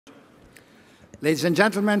Ladies and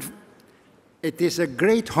gentlemen, it is a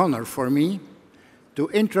great honor for me to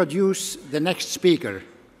introduce the next speaker.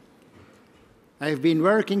 I have been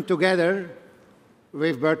working together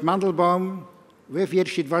with Bert Mandelbaum, with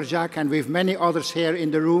Jiří Dvořák, and with many others here in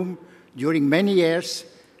the room during many years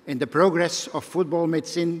in the progress of football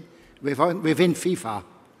medicine within FIFA.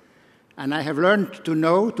 And I have learned to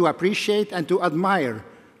know, to appreciate, and to admire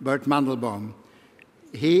Bert Mandelbaum.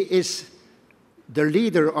 He is the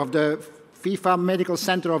leader of the FIFA Medical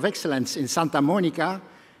Center of Excellence in Santa Monica.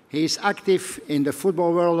 He is active in the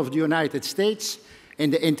football world of the United States, in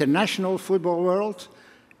the international football world.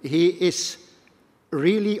 He is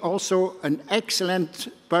really also an excellent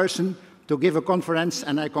person to give a conference,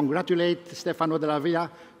 and I congratulate Stefano Della Villa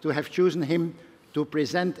to have chosen him to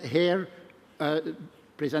present here a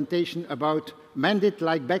presentation about Mend It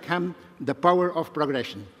Like Beckham, the power of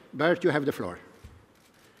progression. Bert, you have the floor.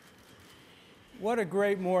 What a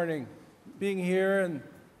great morning being here in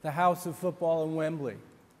the House of Football in Wembley.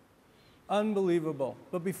 Unbelievable.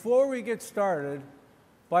 But before we get started,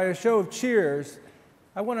 by a show of cheers,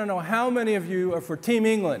 I want to know how many of you are for Team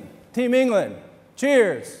England. Team England,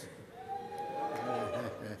 cheers.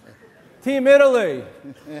 Team Italy.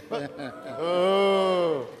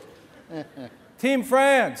 Oh. Team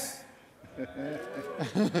France.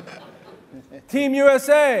 Team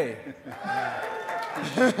USA.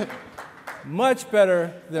 Much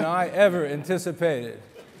better than I ever anticipated.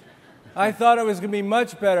 I thought it was going to be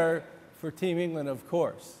much better for Team England, of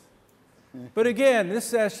course. But again, this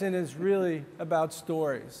session is really about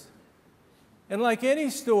stories. And like any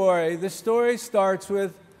story, the story starts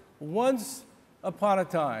with once upon a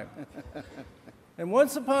time. And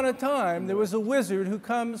once upon a time, there was a wizard who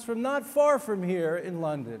comes from not far from here in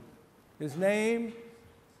London. His name,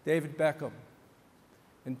 David Beckham.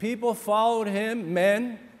 And people followed him,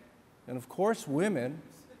 men, and of course women,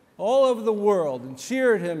 all over the world, and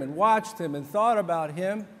cheered him and watched him and thought about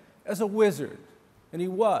him as a wizard. And he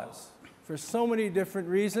was, for so many different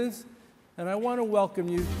reasons. And I want to welcome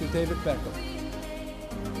you to David Beckham.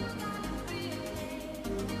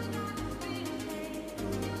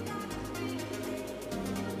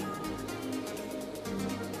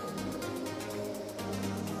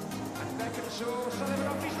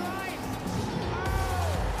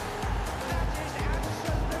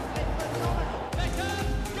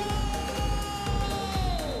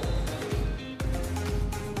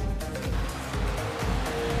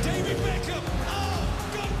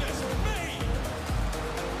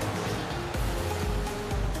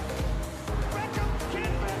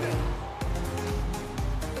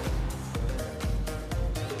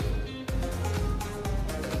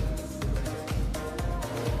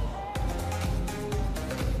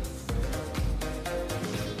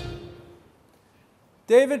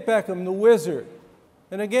 David Beckham, the wizard.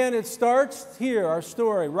 And again, it starts here, our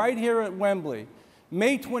story, right here at Wembley,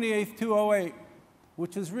 May 28th, 2008,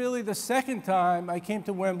 which is really the second time I came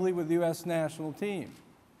to Wembley with the U.S. national team.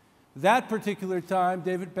 That particular time,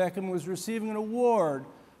 David Beckham was receiving an award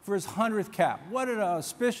for his 100th cap. What an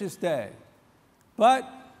auspicious day.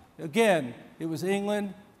 But again, it was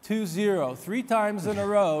England 2-0, 3 times in a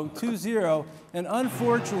row, 2-0, and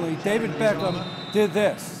unfortunately, David Beckham did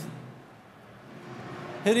this.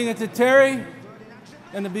 Hitting it to Terry,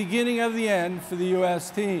 and the beginning of the end for the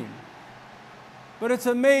U.S. team. But it's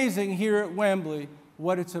amazing here at Wembley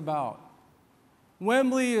what it's about.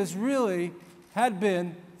 Wembley had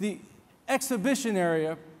been the exhibition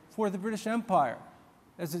area for the British Empire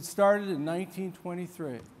as it started in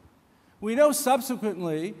 1923. We know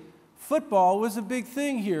subsequently football was a big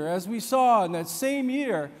thing here, as we saw in that same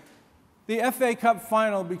year, the FA Cup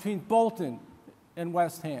final between Bolton and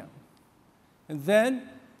West Ham. And then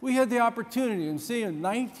we had the opportunity to see in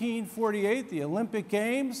 1948 the Olympic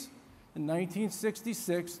Games, in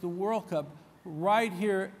 1966 the World Cup, right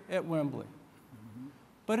here at Wembley.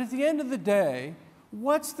 But at the end of the day,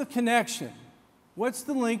 what's the connection? What's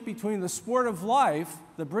the link between the sport of life,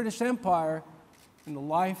 the British Empire, and the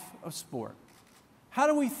life of sport? How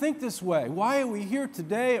do we think this way? Why are we here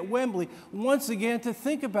today at Wembley once again to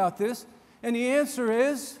think about this? And the answer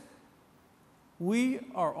is, we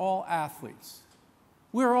are all athletes.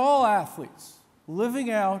 We're all athletes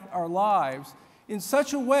living out our lives in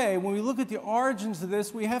such a way, when we look at the origins of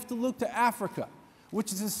this, we have to look to Africa,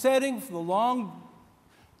 which is the setting for the long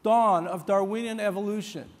dawn of Darwinian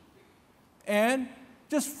evolution. And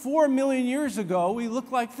just 4 million years ago, we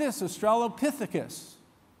looked like this, Australopithecus.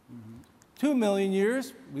 2 million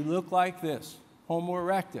years, we look like this, Homo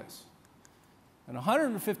erectus. And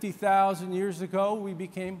 150,000 years ago, we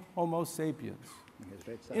became Homo sapiens.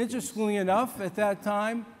 Interestingly enough, at that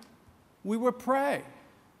time, we were prey.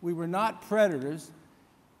 We were not predators.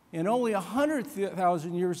 And only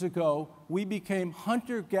 100,000 years ago, we became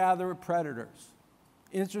hunter-gatherer predators.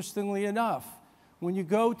 Interestingly enough, when you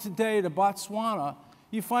go today to Botswana,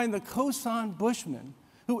 you find the Khoisan Bushmen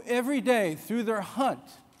who every day through their hunt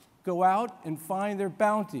go out and find their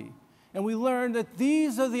bounty. And we learn that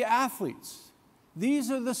these are the athletes.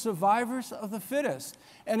 These are the survivors of the fittest.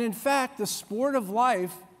 And in fact, the sport of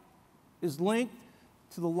life is linked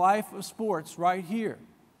to the life of sports right here.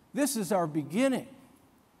 This is our beginning.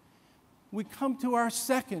 We come to our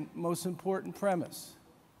second most important premise.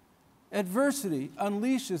 Adversity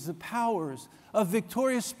unleashes the powers of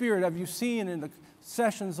victorious spirit, as you've seen in the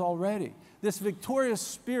sessions already. This victorious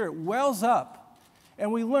spirit wells up,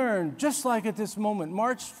 and we learn, just like at this moment,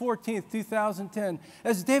 March 14th, 2010,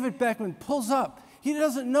 as David Beckham pulls up, he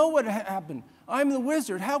doesn't know what happened. I'm the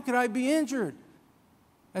wizard. How could I be injured?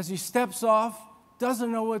 As he steps off,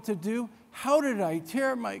 doesn't know what to do. How did I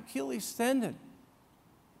tear my Achilles tendon?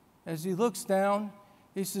 As he looks down,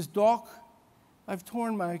 he says, Doc, I've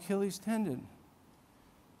torn my Achilles tendon.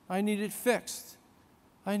 I need it fixed.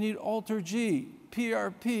 I need Alter G,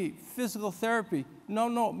 PRP, physical therapy.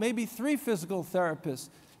 No, maybe 3 physical therapists,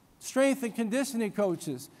 strength and conditioning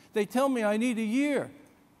coaches. They tell me I need a year.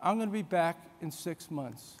 I'm going to be back in 6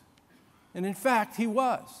 months. And in fact, he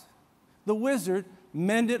was. The wizard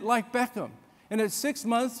mended like Beckham. And at 6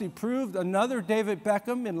 months, he proved another David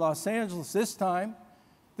Beckham in Los Angeles this time,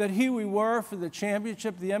 that here we were for the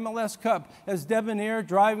championship, the MLS Cup, as Debonair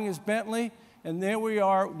driving his Bentley, and there we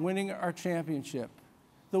are winning our championship.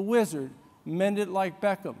 The wizard mended like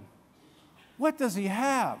Beckham. What does he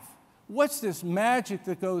have? What's this magic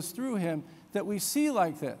that goes through him that we see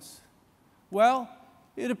like this? Well,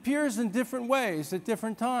 it appears in different ways at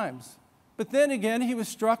different times. But then again, he was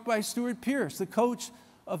struck by Stuart Pearce, the coach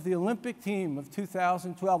of the Olympic team of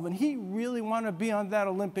 2012, and he really wanted to be on that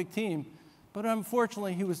Olympic team, but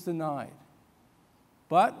unfortunately, he was denied.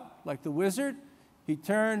 But, like the wizard, he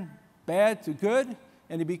turned bad to good,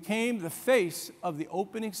 and he became the face of the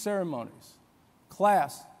opening ceremonies.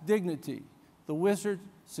 Class, dignity. The wizard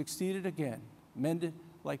succeeded again, mended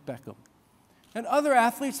like Beckham. And other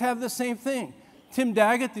athletes have the same thing. Tim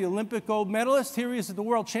Daggett, the Olympic gold medalist, here he is at the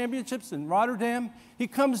World Championships in Rotterdam. He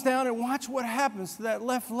comes down and watch what happens to that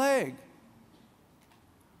left leg.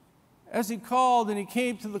 As he called and he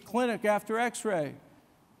came to the clinic after x-ray,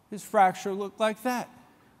 his fracture looked like that.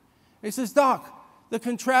 He says, Doc, the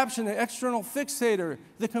contraption, the external fixator,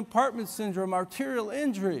 the compartment syndrome, arterial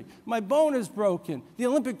injury, my bone is broken. The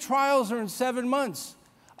Olympic trials are in 7 months.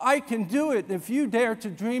 I can do it. If you dare to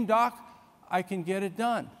dream, Doc, I can get it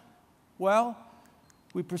done. Well,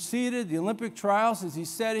 we proceeded the Olympic trials as he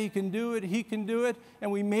said he can do it,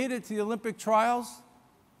 and we made it to the Olympic trials,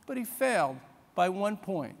 but he failed by 1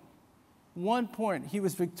 point. 1 point. He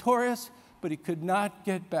was victorious, but he could not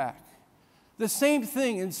get back. The same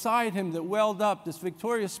thing inside him that welled up, this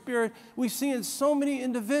victorious spirit, we see in so many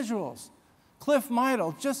individuals. Cliff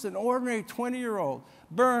Meidel, just an ordinary 20-year-old,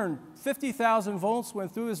 burned 50,000 volts,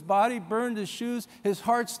 went through his body, burned his shoes, his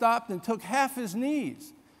heart stopped, and took half his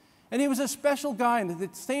knees. And he was a special guy, and at the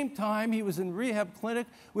same time, he was in rehab clinic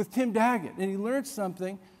with Tim Daggett, and he learned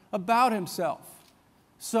something about himself.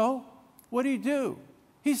 So, what do?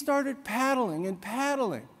 He started paddling and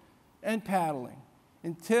paddling and paddling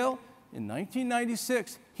until, in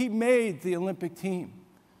 1996, he made the Olympic team.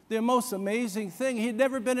 The most amazing thing, he had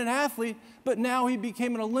never been an athlete, but now he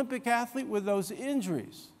became an Olympic athlete with those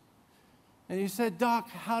injuries. And he said, Doc,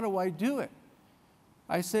 how do I do it?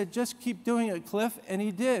 I said, just keep doing it, Cliff, and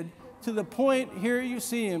he did, to the point, here you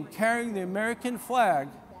see him carrying the American flag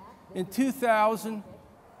in 2000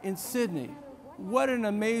 in Sydney. What an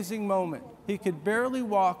amazing moment. He could barely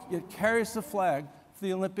walk, yet carries the flag for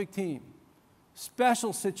the Olympic team.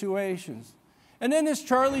 Special situations. And then there's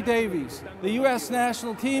Charlie Davies, the U.S.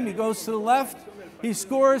 national team. He goes to the left, he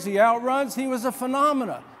scores, he outruns. He was a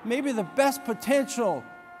phenomenon, maybe the best potential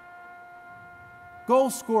goal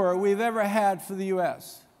scorer we've ever had for the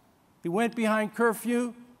U.S. He went behind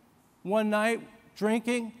curfew one night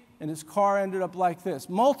drinking, and his car ended up like this.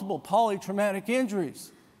 Multiple polytraumatic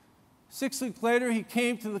injuries. 6 weeks later, he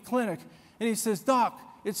came to the clinic, and he says, Doc,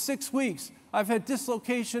 it's 6 weeks. I've had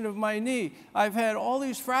dislocation of my knee. I've had all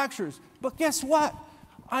these fractures. But guess what?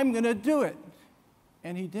 I'm going to do it.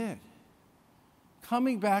 And he did.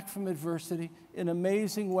 Coming back from adversity in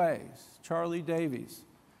amazing ways. Charlie Davies.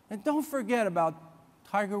 And don't forget about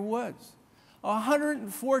Tiger Woods.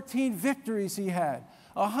 114 victories he had.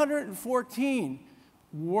 114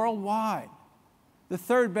 worldwide. The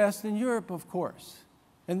third best in Europe, of course.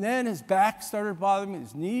 And then his back started bothering him,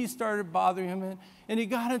 his knees started bothering him, and he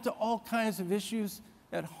got into all kinds of issues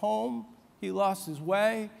At home, he lost his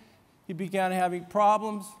way. He began having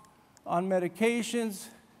problems on medications.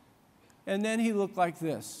 And then he looked like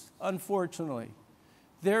this, unfortunately.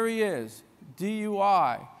 There he is,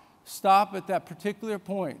 DUI, stop at that particular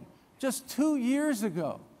point. Just 2 years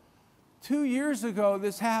ago. 2 years ago,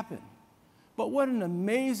 this happened. But what an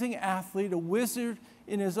amazing athlete, a wizard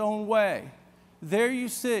in his own way. There you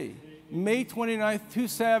see, May 29th,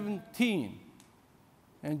 2017.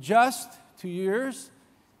 And just 2 years,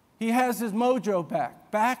 he has his mojo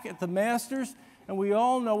back at the Masters, and we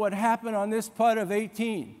all know what happened on this putt of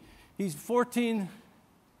 18. He's 14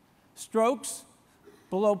 strokes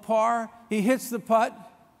below par. He hits the putt,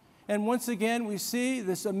 and once again, we see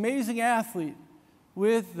this amazing athlete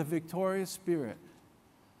with the victorious spirit.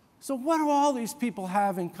 So what do all these people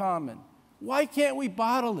have in common? Why can't we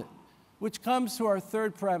bottle it? Which comes to our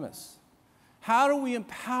third premise. How do we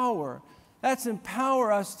empower? That's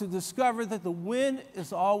empower us to discover that the win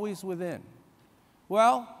is always within.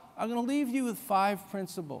 Well, I'm going to leave you with 5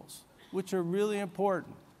 principles, which are really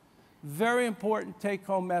important. Very important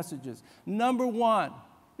take-home messages. Number 1,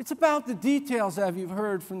 it's about the details, as you've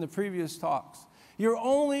heard from the previous talks. You're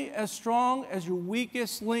only as strong as your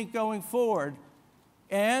weakest link going forward.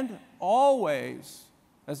 And always,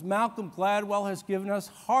 as Malcolm Gladwell has given us,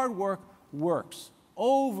 hard work works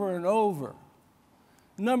over and over.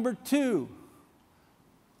 Number 2,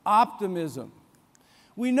 optimism.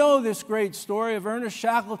 We know this great story of Ernest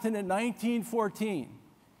Shackleton in 1914.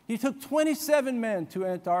 He took 27 men to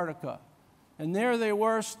Antarctica, and there they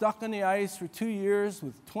were stuck on the ice for 2 years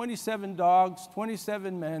with 27 dogs,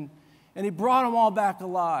 27 men, and he brought them all back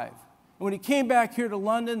alive. And when he came back here to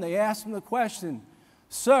London, they asked him the question,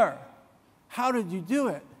 "Sir, how did you do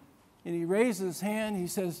it?" And he raises his hand, he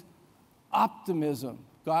says, "Optimism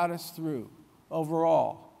got us through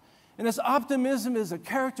overall." And this optimism is a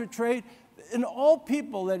character trait in all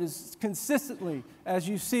people that is consistently, as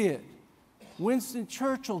you see it. Winston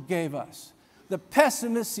Churchill gave us. The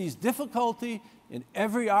pessimist sees difficulty in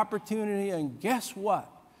every opportunity, and guess what?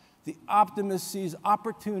 The optimist sees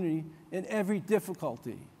opportunity in every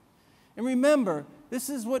difficulty. And remember, this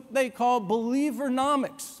is what they call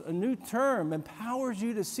believernomics, a new term, empowers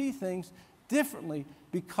you to see things differently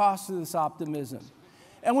because of this optimism.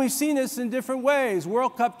 And we've seen this in different ways.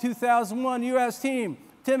 World Cup 2001, U.S. team,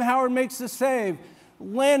 Tim Howard makes the save.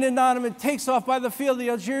 Landon Donovan takes off by the field. The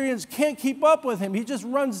Algerians can't keep up with him. He just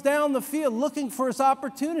runs down the field looking for his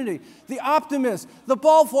opportunity. The optimist, the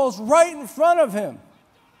ball falls right in front of him.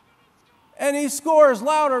 And he scores.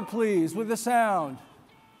 Louder, please, with the sound.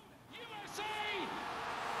 USA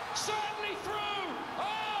certainly through.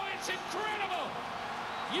 Oh, it's incredible.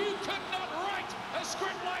 You could not write a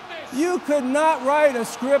script like this. You could not write a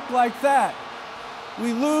script like that.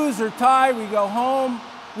 We lose or tie, we go home.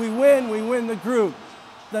 We win the group.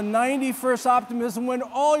 The 91st optimism, when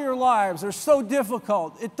all your lives are so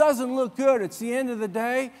difficult, it doesn't look good, it's the end of the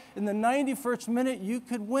day, in the 91st minute, you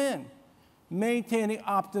could win. Maintaining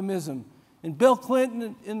optimism. And Bill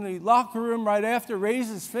Clinton, in the locker room right after, raised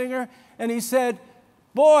his finger, and he said,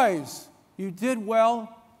 "Boys, you did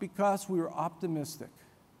well because we were optimistic."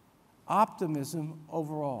 Optimism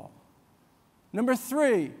overall. Number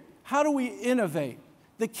 3, how do we innovate?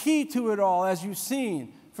 The key to it all, as you've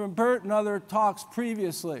seen from Bert and other talks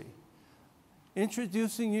previously.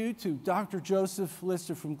 Introducing you to Dr. Joseph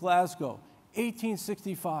Lister from Glasgow,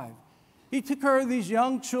 1865. He took care of these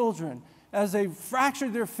young children as they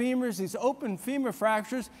fractured their femurs, these open femur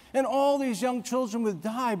fractures, and all these young children would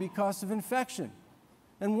die because of infection.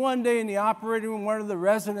 And one day in the operating room, one of the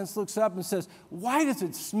residents looks up and says, "Why does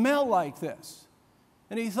it smell like this?"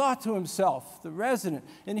 And he thought to himself, the resident,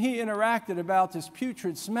 and he interacted about this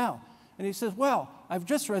putrid smell. And he says, "Well, I've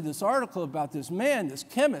just read this article about this man, this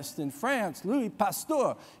chemist in France, Louis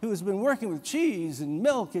Pasteur, who has been working with cheese and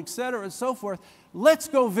milk, etc., and so forth. Let's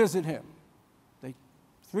go visit him."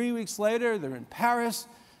 3 weeks later, they're in Paris,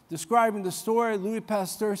 describing the story. Louis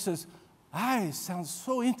Pasteur says, "It sounds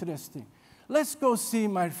so interesting. Let's go see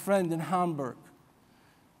my friend in Hamburg."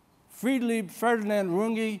 Friedlieb Ferdinand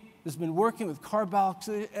Runge has been working with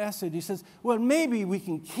carboxylic acid. He says, "Well, maybe we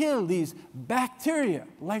can kill these bacteria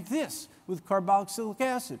like this with carboxylic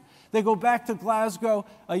acid." They go back to Glasgow,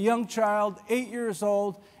 a young child, 8 years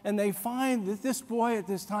old, and they find that this boy at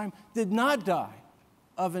this time did not die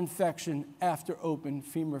of infection after open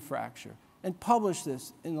femur fracture, and publish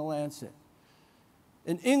this in the Lancet.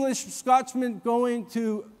 An English Scotsman going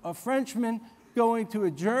to a Frenchman, going to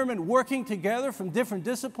a German, working together from different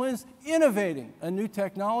disciplines, innovating a new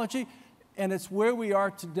technology, and it's where we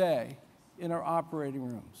are today in our operating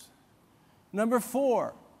rooms. Number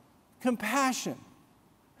 4, compassion.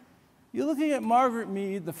 You're looking at Margaret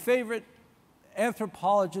Mead, the favorite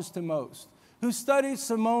anthropologist to most, who studied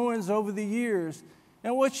Samoans over the years,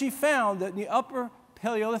 and what she found that in the Upper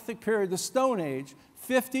Paleolithic period, the Stone Age,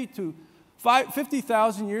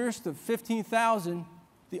 50,000 years to 15,000,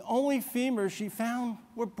 the only femurs she found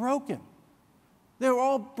were broken. They were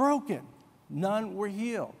all broken. None were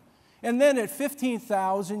healed. And then at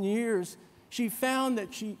 15,000 years, she found that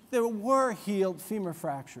there were healed femur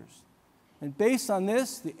fractures. And based on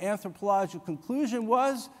this, the anthropological conclusion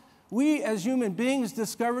was we as human beings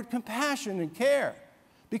discovered compassion and care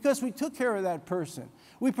because we took care of that person.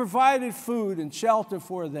 We provided food and shelter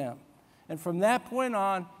for them. And from that point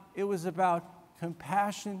on, it was about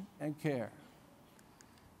compassion and care.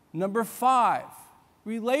 Number 5,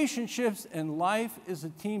 relationships and life is a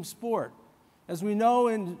team sport. As we know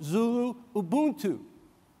in Zulu, Ubuntu.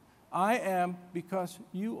 I am because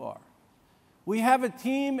you are. We have a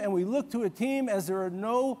team and we look to a team as there are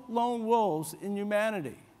no lone wolves in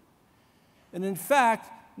humanity. And in fact,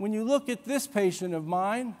 when you look at this patient of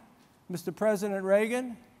mine, Mr. President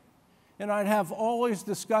Reagan, and I'd have always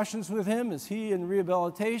discussions with him as he in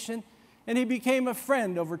rehabilitation, and he became a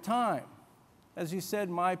friend over time. As he said,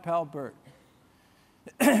 my pal Bert.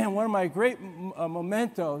 One of my great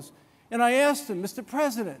mementos. And I asked him, Mr.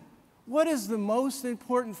 President, what is the most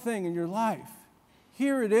important thing in your life?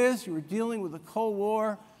 Here it is, you were dealing with the Cold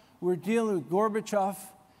War, we're dealing with Gorbachev,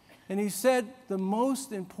 and he said the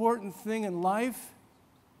most important thing in life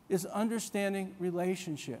is understanding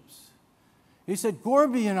relationships. He said,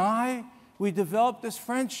 Gorby and I, we developed this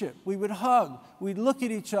friendship. We would hug, we'd look at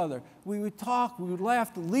each other, we would talk, we would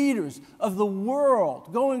laugh, the leaders of the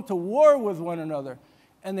world going to war with one another,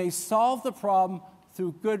 and they solved the problem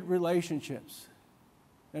through good relationships.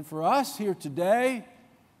 And for us here today,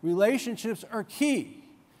 relationships are key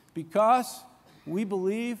because we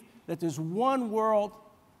believe that there's one world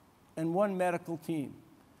and one medical team.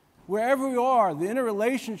 Wherever we are, the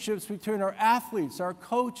interrelationships between our athletes, our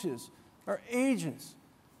coaches, our agents,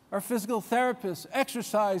 our physical therapists,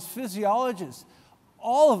 exercise physiologists,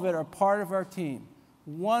 all of it are part of our team.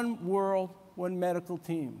 One world, one medical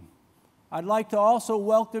team. I'd like to also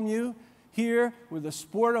welcome you here where the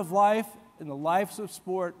sport of life and the lives of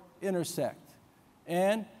sport intersect,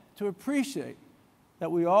 and to appreciate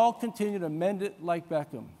that we all continue to mend it like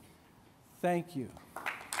Beckham. Thank you.